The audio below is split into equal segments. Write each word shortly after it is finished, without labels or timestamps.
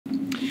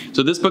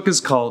So this book is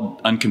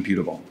called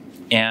Uncomputable,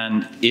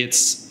 and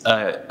it's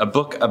a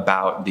book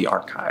about the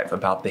archive,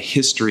 about the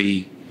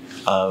history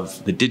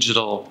of the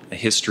digital, the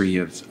history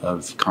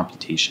of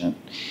computation.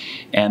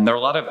 And there are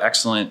a lot of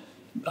excellent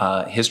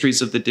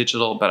histories of the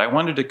digital, but I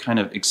wanted to kind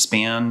of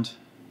expand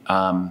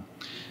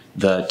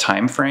the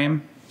time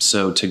frame.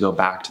 So to go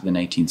back to the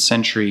 19th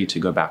century, to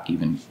go back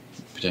even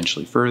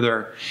potentially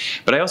further.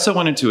 But I also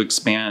wanted to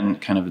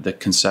expand kind of the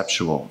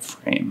conceptual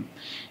frame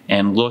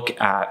and look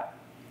at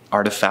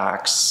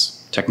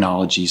artifacts,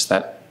 technologies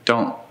that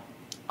don't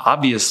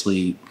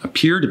obviously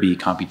appear to be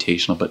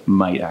computational, but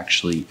might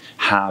actually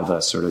have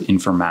a sort of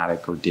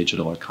informatic or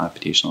digital or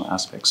computational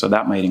aspect. So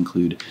that might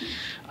include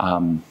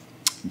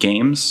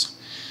games,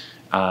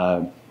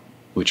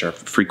 which are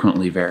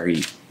frequently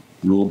very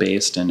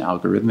rule-based and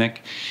algorithmic.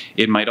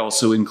 It might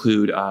also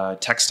include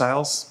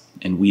textiles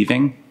and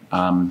weaving.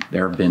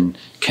 There have been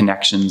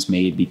connections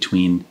made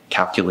between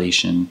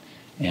calculation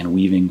and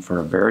weaving for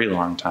a very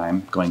long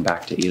time, going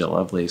back to Ada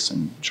Lovelace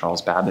and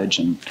Charles Babbage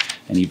and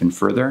even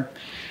further.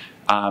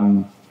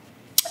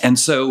 And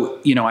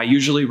so, I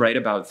usually write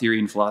about theory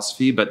and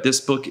philosophy, but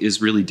this book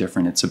is really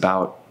different. It's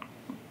about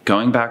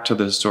going back to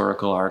the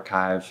historical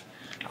archive,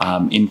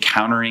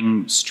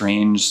 encountering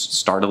strange,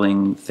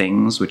 startling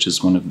things, which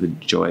is one of the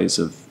joys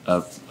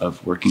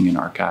of working in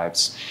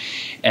archives.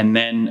 And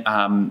then,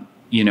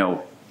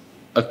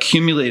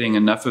 accumulating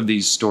enough of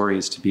these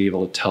stories to be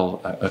able to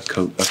tell a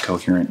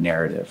coherent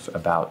narrative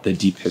about the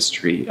deep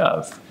history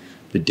of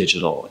the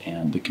digital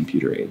and the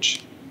computer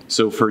age.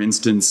 So for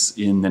instance,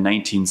 in the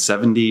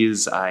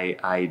 1970s,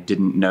 I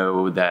didn't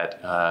know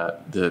that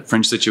the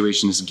French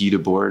situationist Guy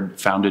Debord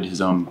founded his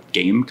own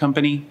game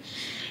company.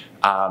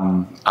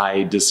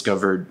 I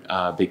discovered,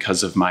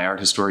 because of my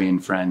art historian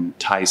friend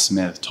Ty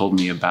Smith told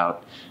me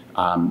about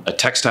a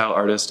textile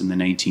artist in the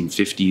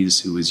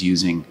 1950s who was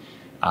using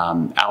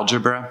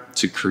algebra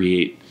to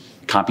create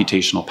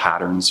computational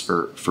patterns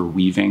for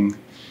weaving.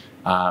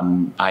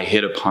 I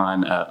hit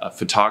upon a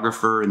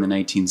photographer in the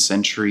 19th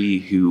century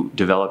who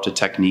developed a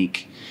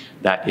technique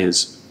that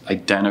is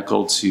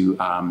identical to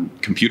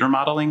computer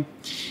modeling.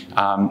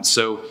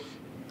 So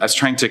I was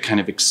trying to kind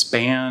of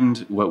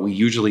expand what we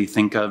usually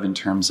think of in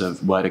terms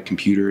of what a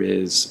computer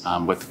is,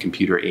 what the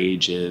computer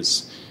age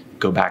is,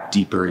 go back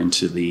deeper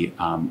into the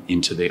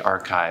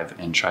archive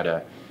and try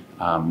to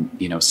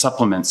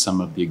supplement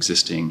some of the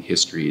existing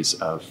histories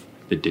of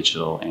the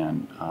digital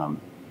and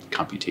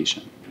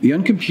computation. The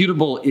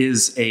uncomputable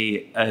is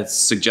a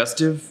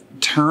suggestive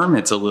term.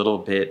 It's a little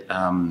bit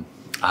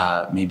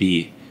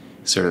maybe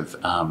sort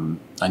of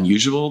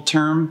unusual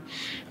term.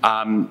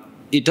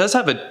 It does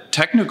have a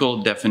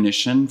technical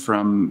definition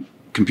from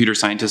computer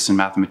scientists and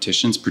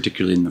mathematicians,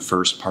 particularly in the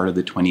first part of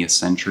the 20th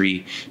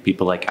century.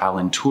 People like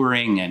Alan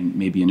Turing and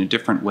maybe in a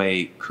different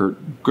way,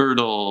 Kurt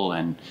Gödel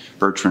and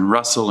Bertrand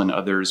Russell and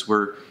others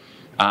were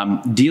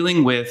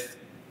dealing with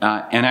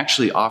and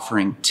actually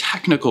offering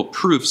technical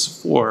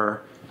proofs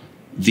for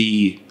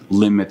the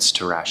limits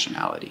to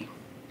rationality.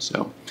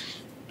 So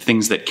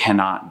things that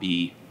cannot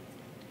be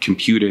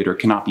computed or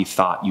cannot be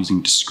thought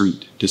using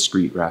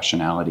discrete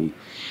rationality.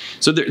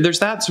 So there's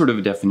that sort of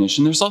a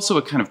definition. There's also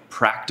a kind of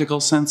practical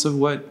sense of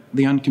what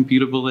the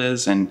uncomputable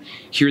is, and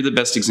here the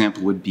best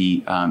example would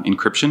be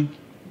encryption.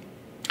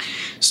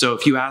 So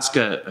if you ask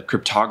a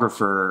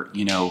cryptographer,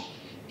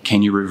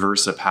 can you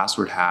reverse a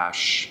password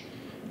hash?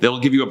 They'll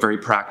give you a very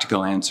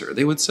practical answer.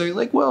 They would say,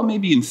 like, well,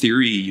 maybe in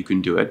theory you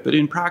can do it, but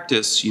in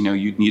practice,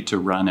 you'd need to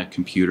run a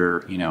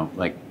computer,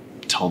 like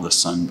till the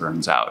sun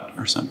burns out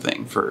or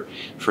something for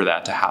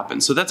that to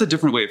happen. So that's a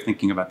different way of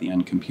thinking about the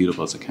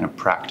uncomputable as a kind of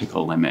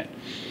practical limit.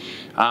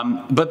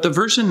 But the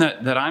version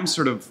that I'm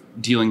sort of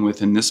dealing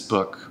with in this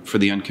book for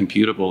the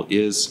uncomputable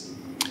is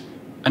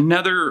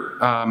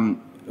another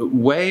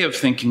way of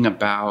thinking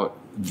about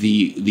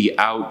the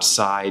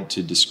outside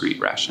to discrete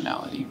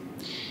rationality.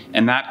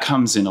 And that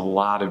comes in a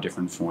lot of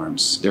different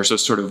forms. There's a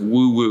sort of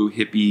woo-woo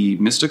hippie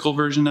mystical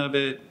version of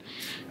it.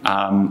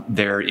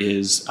 There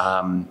is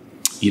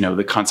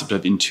the concept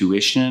of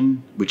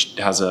intuition, which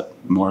has a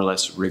more or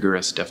less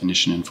rigorous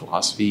definition in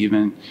philosophy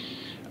even.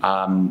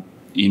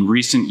 In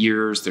recent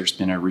years, there's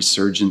been a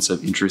resurgence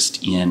of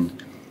interest in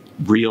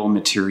real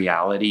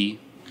materiality,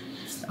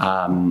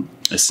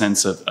 a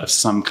sense of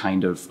some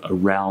kind of a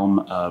realm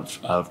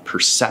of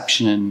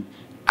perception,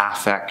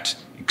 affect,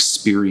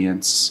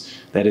 experience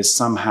that is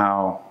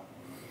somehow,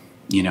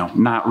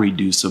 not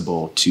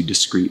reducible to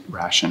discrete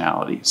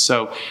rationality.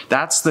 So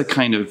that's the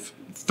kind of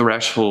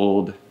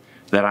threshold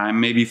that I'm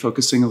maybe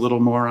focusing a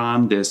little more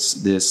on,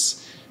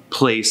 this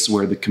place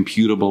where the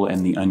computable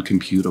and the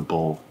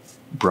uncomputable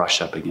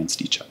brush up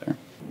against each other.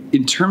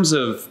 In terms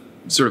of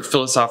sort of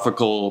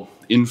philosophical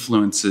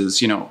influences,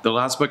 the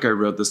last book I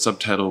wrote, the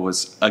subtitle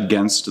was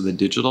Against the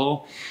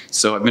Digital.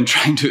 So I've been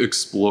trying to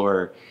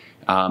explore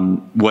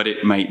what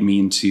it might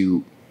mean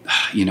to,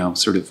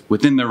 sort of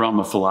within the realm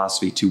of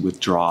philosophy to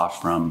withdraw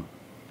from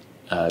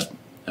a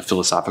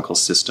philosophical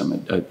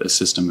system, a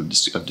system of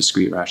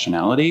discrete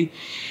rationality.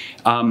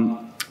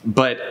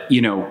 But,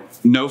 you know,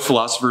 no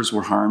philosophers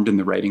were harmed in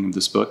the writing of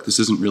this book. This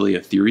isn't really a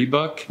theory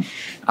book.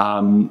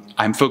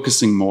 I'm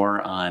focusing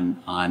more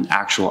on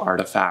actual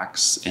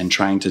artifacts and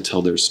trying to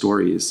tell their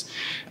stories.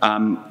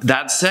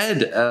 That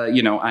said,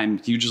 you know, I'm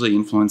hugely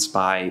influenced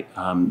by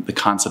the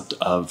concept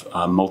of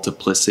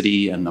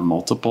multiplicity and the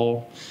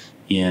multiple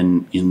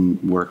in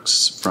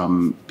works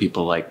from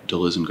people like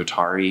Deleuze and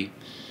Guattari.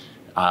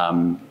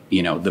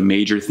 You know, the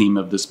major theme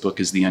of this book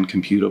is the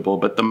uncomputable,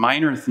 but the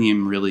minor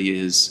theme really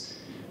is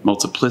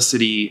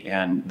multiplicity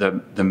and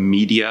the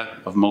media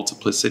of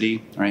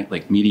multiplicity, right?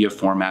 Like media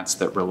formats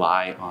that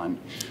rely on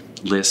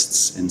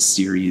lists and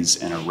series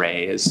and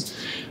arrays.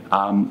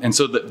 And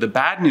so the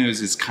bad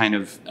news is kind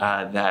of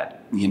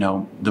that, you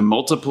know, the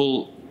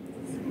multiple,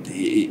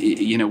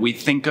 you know, we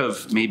think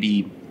of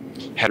maybe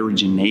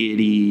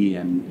heterogeneity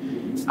and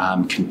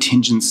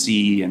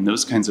contingency and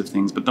those kinds of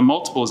things, but the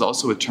multiple is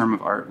also a term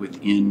of art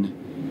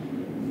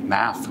within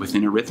math,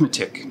 within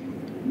arithmetic.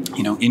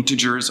 You know,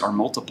 integers are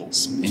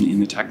multiples in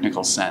the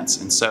technical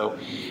sense. And so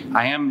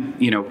I am,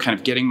 you know, kind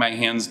of getting my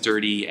hands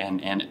dirty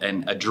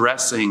and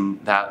addressing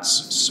that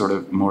sort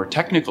of more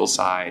technical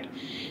side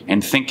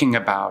and thinking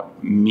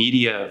about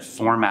media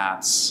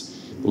formats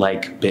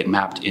like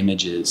bitmapped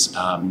images,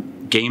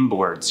 game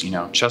boards, you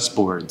know, chess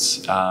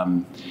boards,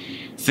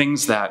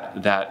 things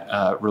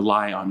that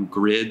rely on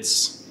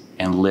grids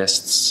and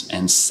lists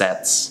and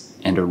sets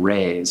and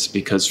arrays,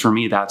 because for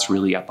me, that's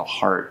really at the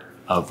heart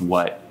of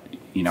what,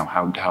 you know,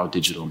 how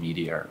digital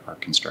media are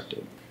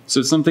constructed.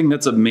 So something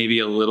that's maybe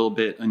a little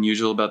bit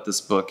unusual about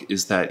this book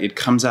is that it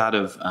comes out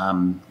of,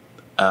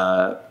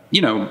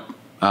 you know,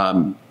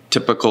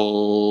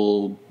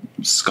 typical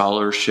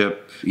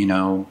scholarship, you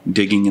know,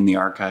 digging in the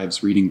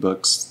archives, reading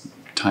books,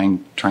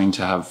 trying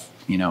to have,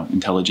 you know,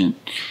 intelligent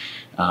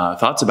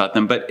thoughts about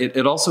them. But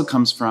it also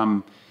comes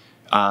from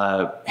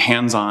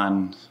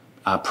hands-on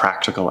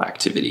practical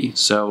activity.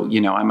 So,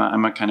 you know,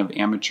 I'm a kind of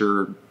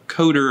amateur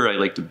coder. I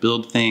like to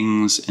build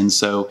things. And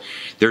so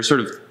there are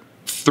sort of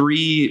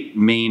three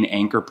main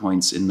anchor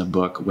points in the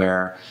book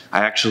where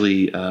I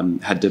actually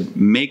had to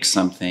make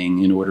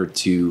something in order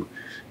to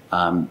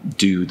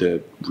do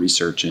the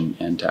research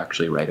and to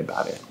actually write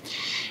about it.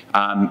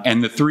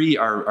 And the three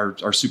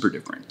are super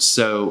different.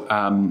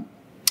 So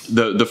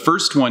the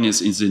first one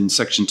is in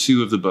section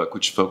 2 of the book,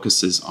 which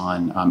focuses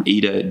on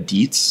Ada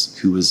Dietz,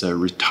 who was a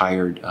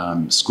retired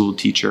school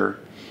teacher.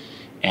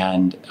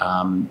 And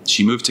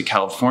she moved to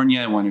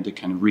California and wanted to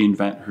kind of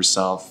reinvent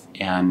herself.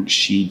 And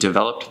she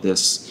developed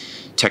this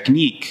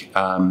technique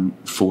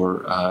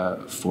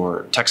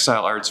for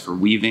textile arts, for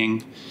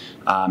weaving.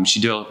 She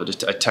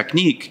developed a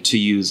technique to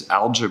use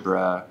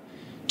algebra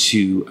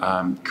to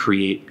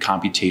create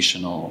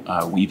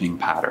computational weaving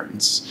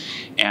patterns.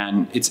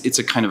 And it's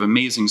a kind of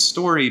amazing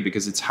story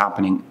because it's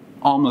happening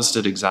almost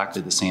at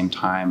exactly the same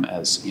time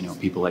as, you know,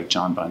 people like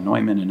John von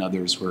Neumann and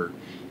others were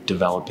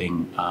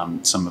developing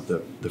some of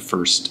the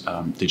first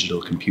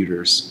digital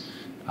computers.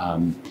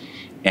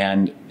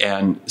 And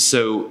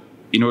so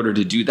in order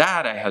to do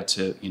that, I had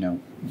to, you know,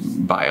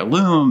 buy a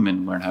loom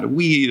and learn how to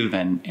weave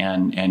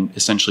and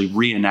essentially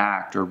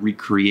reenact or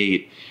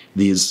recreate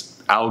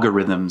these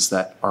algorithms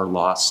that are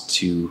lost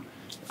to,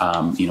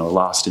 you know,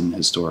 lost in the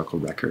historical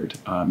record.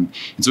 And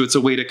so it's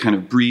a way to kind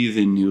of breathe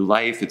in new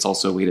life. It's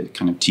also a way to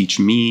kind of teach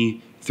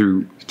me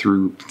through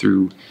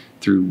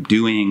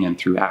doing and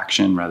through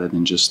action rather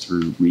than just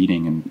through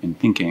reading and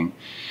thinking.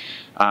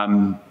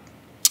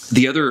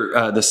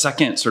 The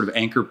second sort of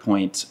anchor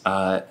point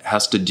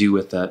has to do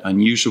with that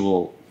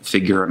unusual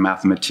figure, a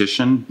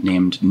mathematician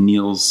named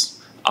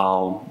Niels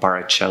Al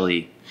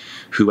Baricelli,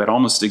 who at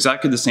almost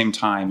exactly the same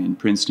time in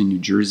Princeton, New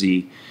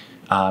Jersey,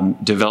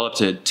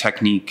 developed a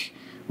technique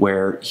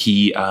where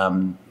he,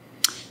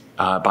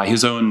 by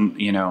his own,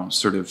 you know,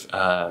 sort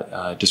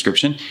of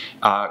description,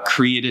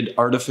 created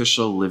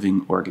artificial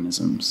living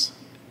organisms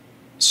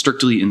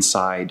strictly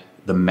inside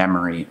the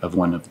memory of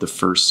one of the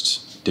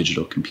first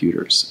digital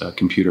computers, a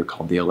computer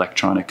called the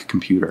electronic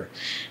computer,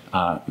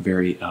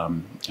 very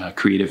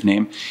creative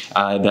name,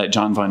 that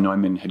John von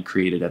Neumann had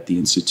created at the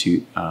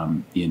Institute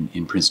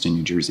in Princeton,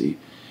 New Jersey,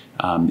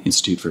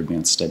 Institute for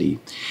Advanced Study.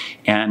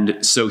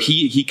 And so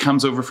he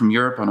comes over from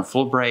Europe on a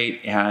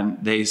Fulbright, and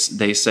they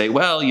say,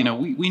 well, you know,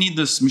 we need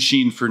this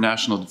machine for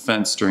national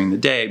defense during the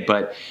day,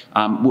 but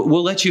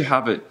we'll let you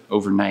have it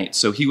overnight.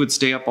 So he would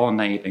stay up all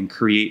night and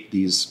create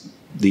these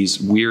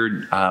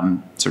weird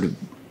sort of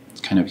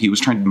kind of, he was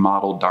trying to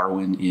model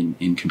Darwin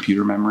in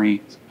computer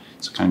memory,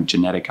 so kind of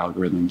genetic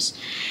algorithms.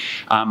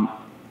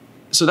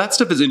 So that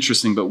stuff is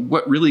interesting, but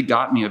what really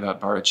got me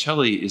about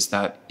Baricelli is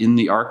that in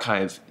the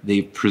archive,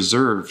 they've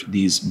preserved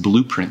these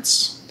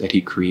blueprints that he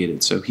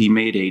created. So he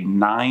made a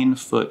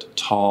 9-foot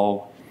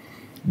tall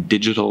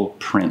digital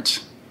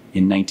print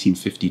in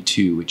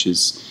 1952, which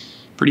is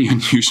pretty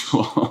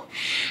unusual.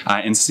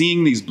 And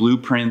seeing these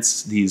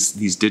blueprints,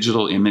 these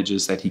digital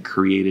images that he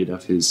created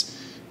of his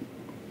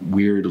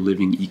weird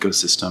living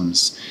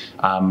ecosystems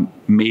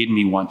made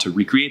me want to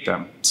recreate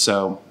them.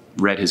 So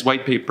read his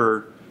white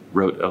paper,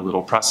 wrote a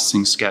little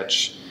processing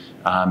sketch,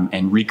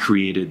 and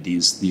recreated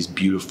these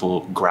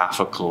beautiful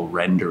graphical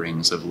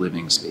renderings of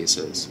living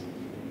spaces.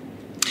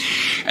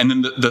 And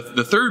then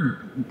the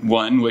third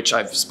one, which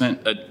I've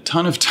spent a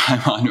ton of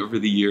time on over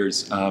the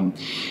years,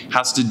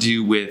 has to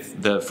do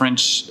with the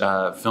French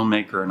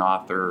filmmaker and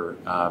author,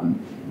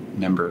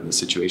 member of the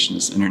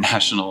Situationist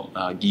International,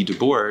 Guy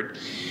Debord,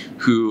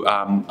 who,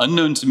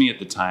 unknown to me at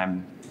the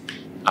time,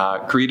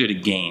 created a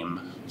game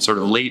sort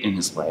of late in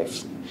his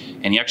life.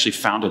 And he actually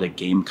founded a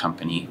game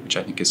company, which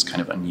I think is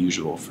kind of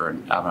unusual for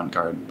an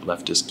avant-garde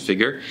leftist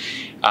figure.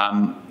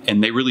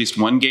 And they released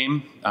one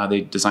game.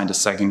 They designed a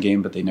second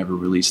game, but they never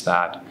released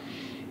that.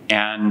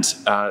 And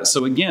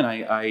so again,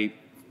 I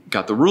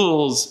got the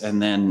rules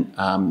and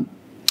then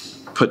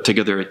put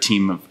together a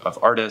team of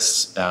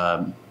artists,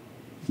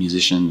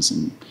 musicians,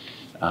 and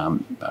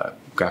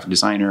graphic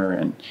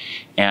designer,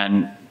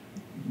 and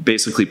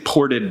basically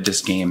ported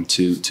this game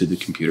to the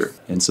computer.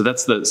 And so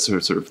that's the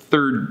sort of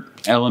third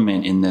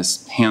element in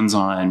this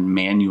hands-on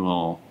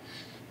manual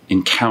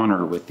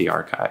encounter with the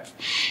archive.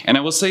 And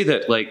I will say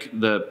that like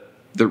the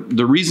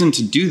reason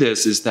to do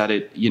this is that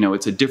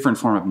it's a different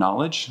form of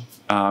knowledge,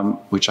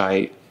 which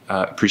I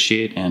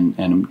appreciate and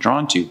am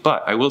drawn to.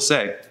 But I will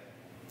say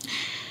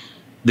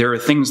there are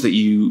things that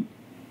you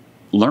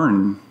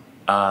learn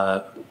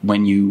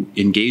when you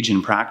engage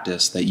in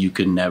practice that you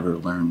can never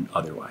learn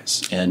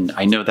otherwise. And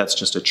I know that's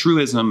just a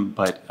truism,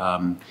 but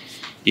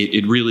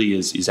it really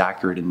is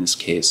accurate in this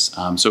case.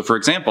 So for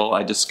example,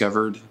 I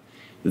discovered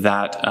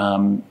that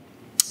Guy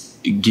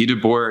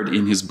Debord,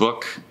 in his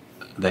book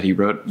that he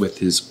wrote with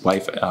his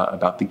wife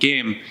about the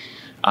game,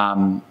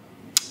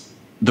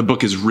 the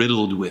book is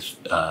riddled with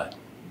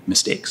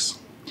mistakes.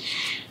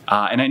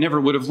 And I never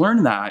would have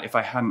learned that if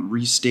I hadn't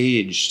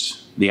restaged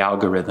the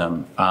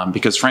algorithm,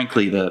 because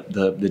frankly, the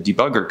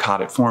debugger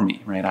caught it for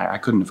me, right? I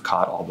couldn't have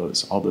caught all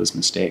those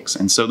mistakes.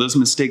 And so those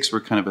mistakes were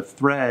kind of a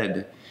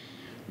thread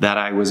that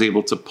I was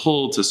able to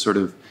pull to sort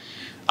of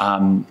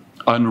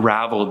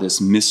unravel this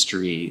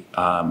mystery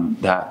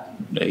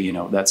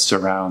that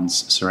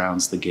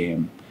surrounds the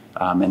game.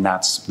 And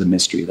that's the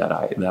mystery that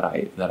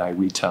I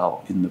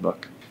retell in the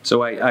book.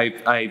 So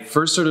I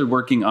first started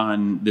working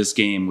on this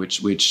game,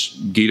 which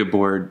Guy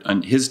Debord,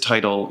 on his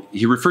title,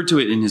 he referred to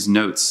it in his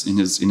notes, in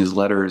his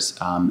letters,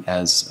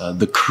 as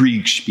the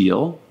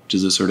Kriegspiel, which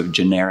is a sort of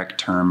generic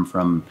term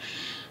from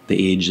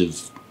the age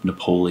of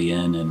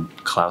Napoleon and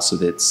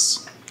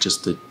Clausewitz,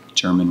 just the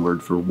German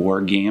word for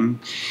war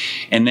game.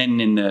 And then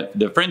in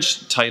the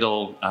French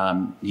title,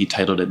 he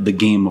titled it The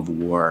Game of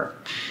War.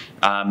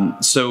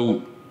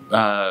 So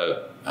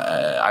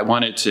I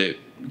wanted to,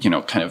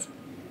 kind of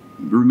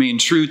remain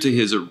true to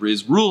his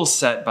rule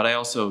set, but I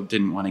also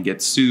didn't want to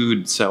get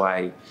sued, so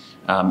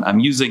I'm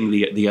using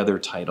the other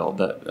title.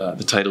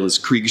 The title is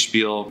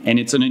Kriegspiel, and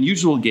it's an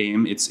unusual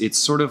game. It's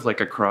sort of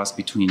like a cross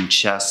between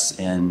chess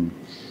and,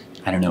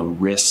 I don't know,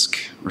 Risk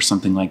or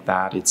something like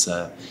that. It's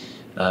a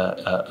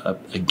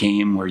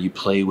game where you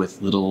play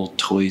with little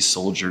toy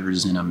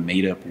soldiers in a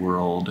made-up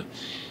world.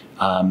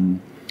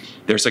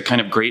 There's a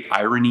kind of great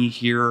irony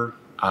here.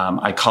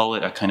 I call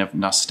it a kind of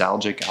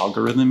nostalgic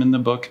algorithm in the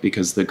book,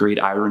 because the great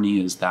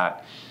irony is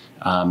that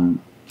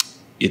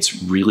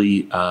it's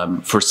really,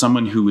 for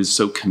someone who is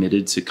so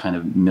committed to kind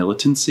of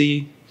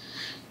militancy,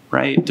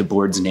 right?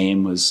 Debord's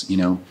name was,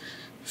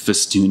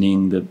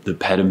 festooning the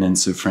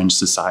pediments of French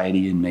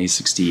society in May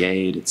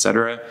 '68, et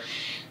cetera.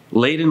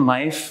 Late in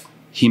life,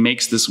 he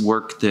makes this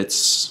work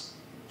that's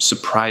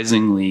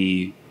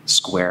surprisingly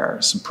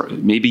square,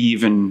 maybe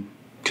even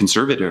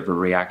conservative or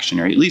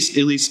reactionary. At least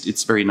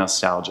it's very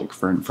nostalgic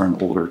for an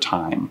older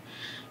time,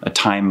 a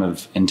time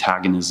of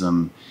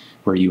antagonism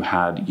where you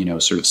had,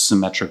 sort of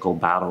symmetrical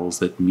battles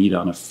that meet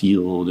on a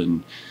field,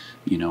 and,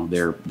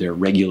 they're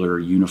regular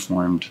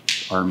uniformed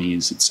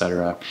armies,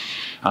 etc.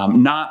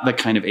 Not the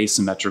kind of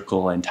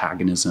asymmetrical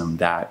antagonism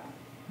that,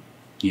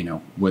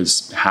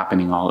 was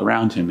happening all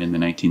around him in the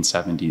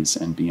 1970s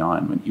and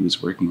beyond when he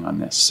was working on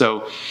this.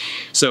 So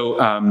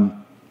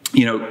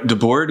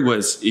Debord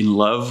was in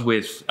love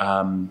with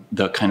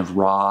the kind of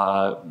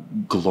raw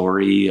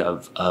glory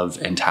of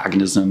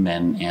antagonism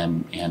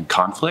and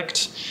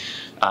conflict.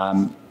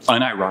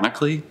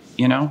 Unironically,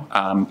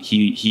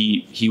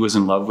 he was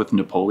in love with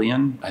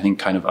Napoleon, I think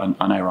kind of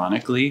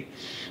unironically,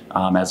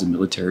 as a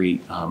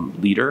military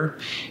leader.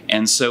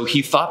 And so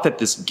he thought that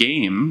this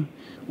game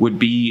would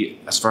be,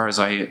 as far as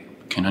I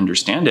can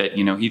understand it,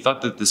 he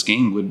thought that this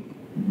game would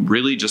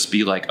really just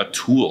be like a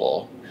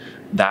tool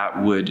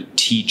that would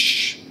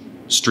teach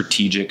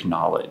strategic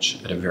knowledge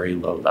at a very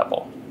low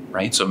level,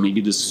 right? So maybe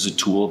this is a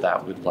tool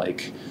that would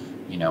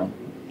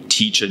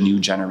teach a new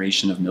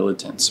generation of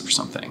militants or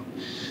something.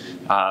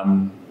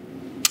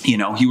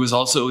 He was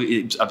also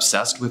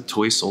obsessed with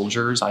toy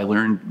soldiers. I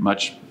learned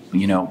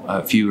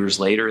a few years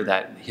later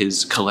that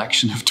his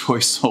collection of toy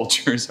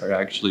soldiers are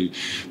actually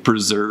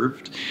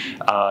preserved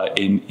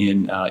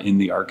in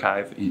the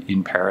archive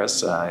in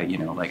Paris,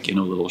 like in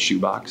a little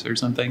shoebox or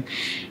something.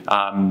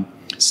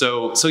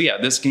 So yeah,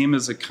 this game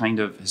is a kind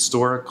of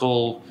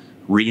historical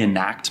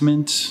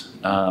reenactment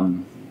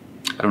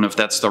I don't know if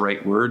that's the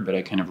right word, but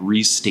a kind of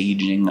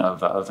restaging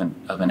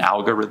of an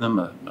algorithm,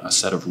 a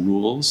set of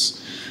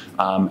rules,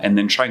 and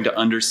then trying to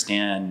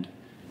understand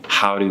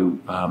how to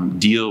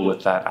deal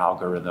with that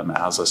algorithm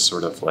as a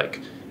sort of like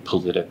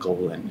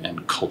political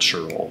and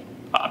cultural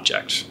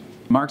object.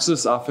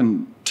 Marxists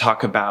often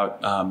talk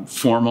about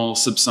formal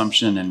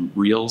subsumption and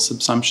real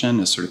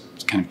subsumption as sort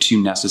of kind of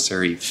two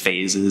necessary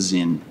phases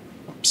in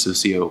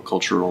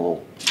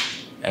socio-cultural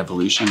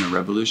evolution or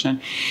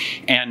revolution.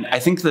 And I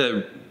think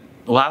the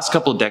last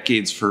couple of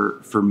decades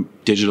for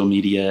digital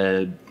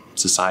media,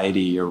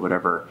 society, or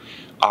whatever,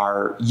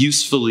 are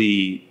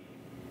usefully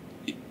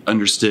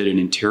understood and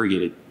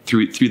interrogated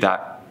through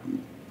that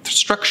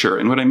structure.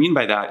 And what I mean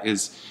by that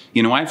is,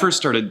 when I first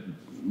started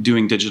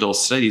doing digital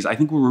studies, I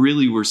think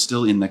we're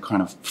still in the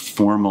kind of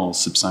formal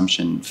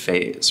subsumption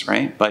phase,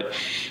 right? But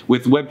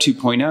with Web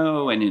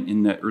 2.0 and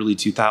in the early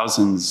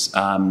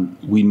 2000s,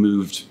 we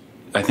moved,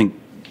 I think,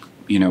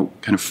 kind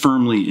of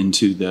firmly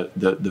into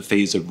the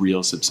phase of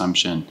real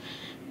subsumption,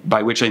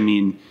 by which I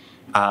mean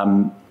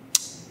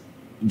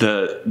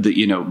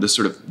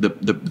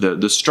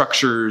the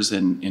structures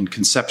and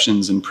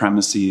conceptions and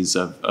premises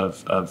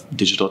of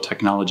digital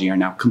technology are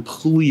now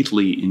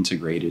completely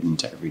integrated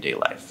into everyday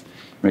life.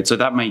 Right, so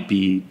that might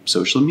be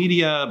social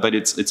media, but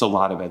it's a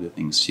lot of other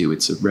things too.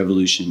 It's a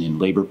revolution in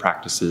labor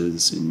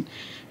practices, in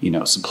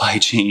supply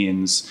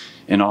chains,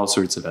 and all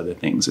sorts of other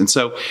things. And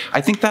so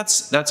I think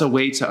that's a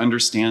way to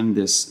understand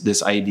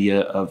this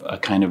idea of a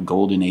kind of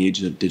golden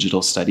age of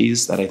digital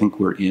studies that I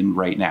think we're in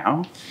right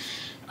now.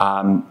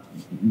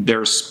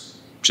 There's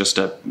just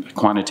a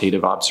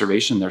quantitative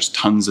observation. There's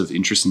tons of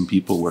interesting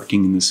people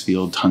working in this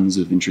field, tons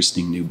of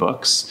interesting new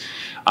books.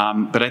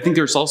 But I think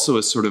there's also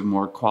a sort of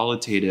more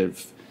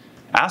qualitative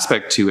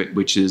aspect to it,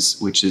 which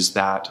is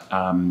that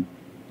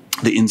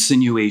the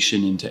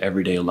insinuation into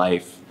everyday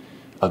life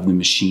of the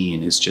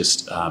machine is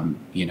just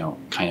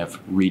kind of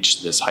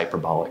reached this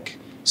hyperbolic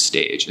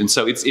stage. And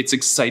so it's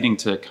exciting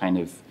to kind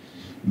of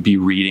be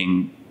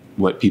reading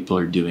what people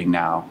are doing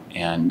now.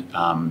 And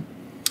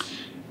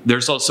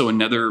there's also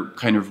another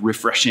kind of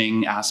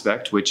refreshing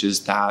aspect, which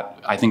is that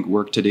I think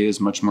work today is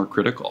much more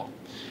critical.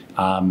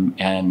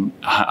 And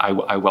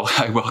I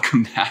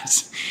welcome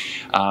that.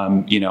 A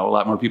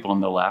lot more people on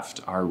the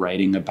left are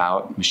writing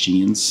about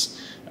machines,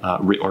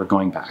 or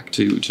going back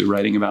to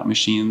writing about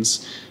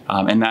machines.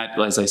 And that,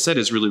 as I said,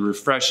 is really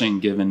refreshing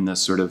given the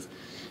sort of,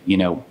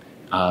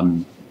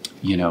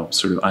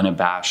 sort of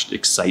unabashed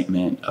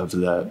excitement of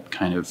the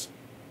kind of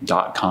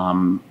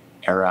 .com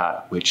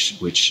era, which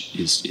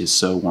is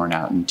so worn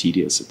out and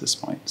tedious at this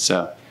point.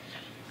 So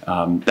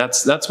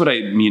that's what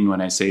I mean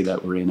when I say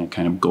that we're in a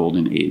kind of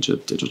golden age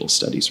of digital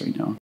studies right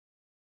now.